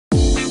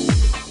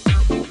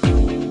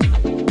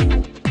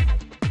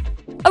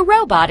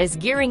robot is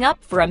gearing up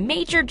for a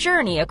major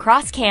journey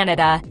across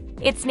Canada.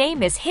 Its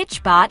name is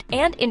Hitchbot,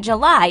 and in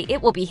July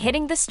it will be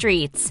hitting the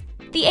streets.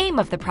 The aim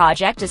of the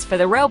project is for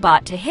the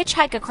robot to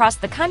hitchhike across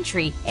the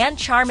country and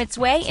charm its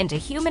way into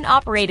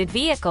human-operated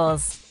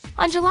vehicles.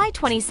 On July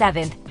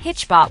 27th,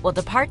 Hitchbot will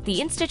depart the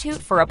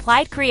Institute for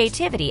Applied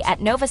Creativity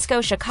at Nova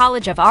Scotia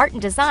College of Art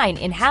and Design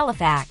in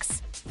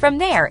Halifax. From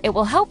there, it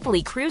will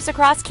hopefully cruise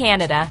across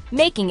Canada,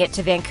 making it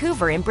to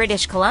Vancouver in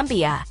British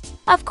Columbia.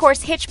 Of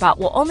course, Hitchbot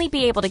will only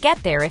be able to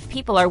get there if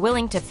people are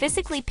willing to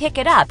physically pick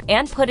it up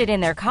and put it in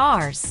their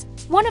cars.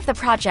 One of the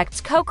project's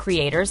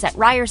co-creators at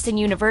Ryerson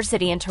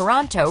University in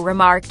Toronto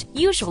remarked,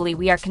 "Usually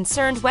we are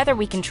concerned whether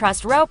we can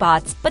trust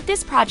robots, but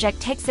this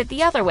project takes it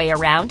the other way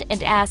around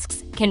and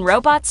asks, can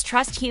robots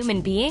trust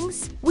human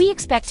beings? We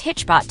expect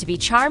Hitchbot to be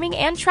charming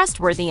and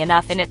trustworthy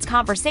enough in its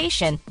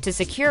conversation to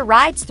secure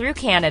rides through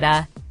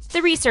Canada."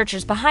 The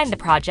researchers behind the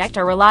project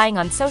are relying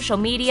on social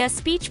media,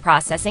 speech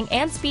processing,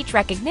 and speech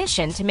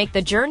recognition to make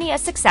the journey a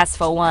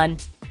successful one.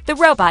 The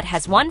robot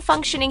has one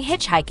functioning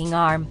hitchhiking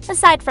arm.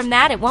 Aside from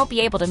that, it won't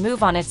be able to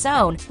move on its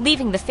own,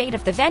 leaving the fate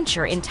of the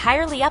venture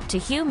entirely up to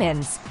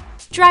humans.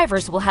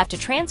 Drivers will have to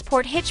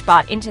transport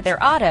Hitchbot into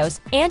their autos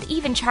and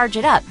even charge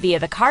it up via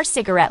the car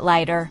cigarette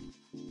lighter.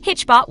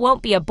 Hitchbot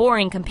won't be a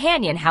boring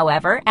companion,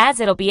 however,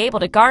 as it'll be able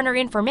to garner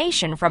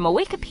information from a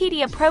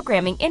Wikipedia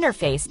programming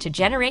interface to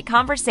generate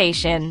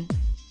conversation.